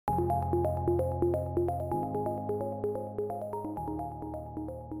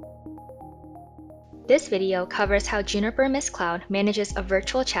This video covers how Juniper Mist Cloud manages a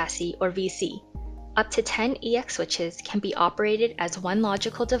virtual chassis or VC. Up to 10 EX switches can be operated as one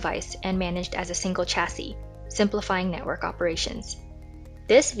logical device and managed as a single chassis, simplifying network operations.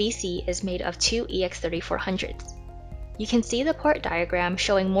 This VC is made of two EX3400s. You can see the port diagram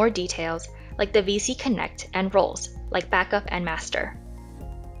showing more details like the VC connect and roles like backup and master.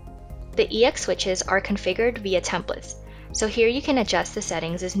 The EX switches are configured via templates, so here you can adjust the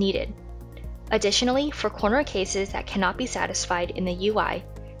settings as needed. Additionally, for corner cases that cannot be satisfied in the UI,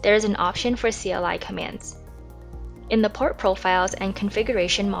 there is an option for CLI commands. In the port profiles and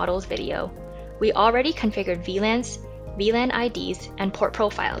configuration models video, we already configured VLANs, VLAN IDs, and port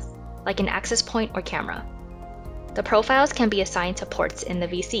profiles, like an access point or camera. The profiles can be assigned to ports in the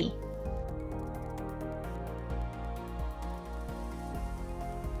VC.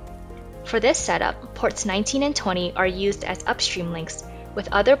 For this setup, ports 19 and 20 are used as upstream links,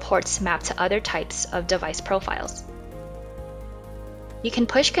 with other ports mapped to other types of device profiles. You can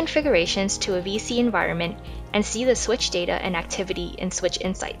push configurations to a VC environment and see the switch data and activity in Switch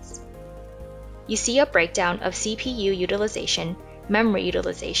Insights. You see a breakdown of CPU utilization, memory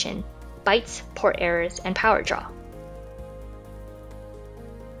utilization, bytes, port errors, and power draw.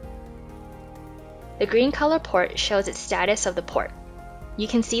 The green color port shows its status of the port. You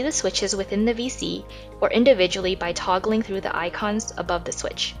can see the switches within the VC or individually by toggling through the icons above the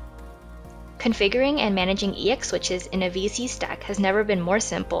switch. Configuring and managing EX switches in a VC stack has never been more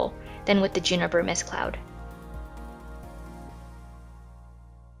simple than with the Juniper Mist Cloud.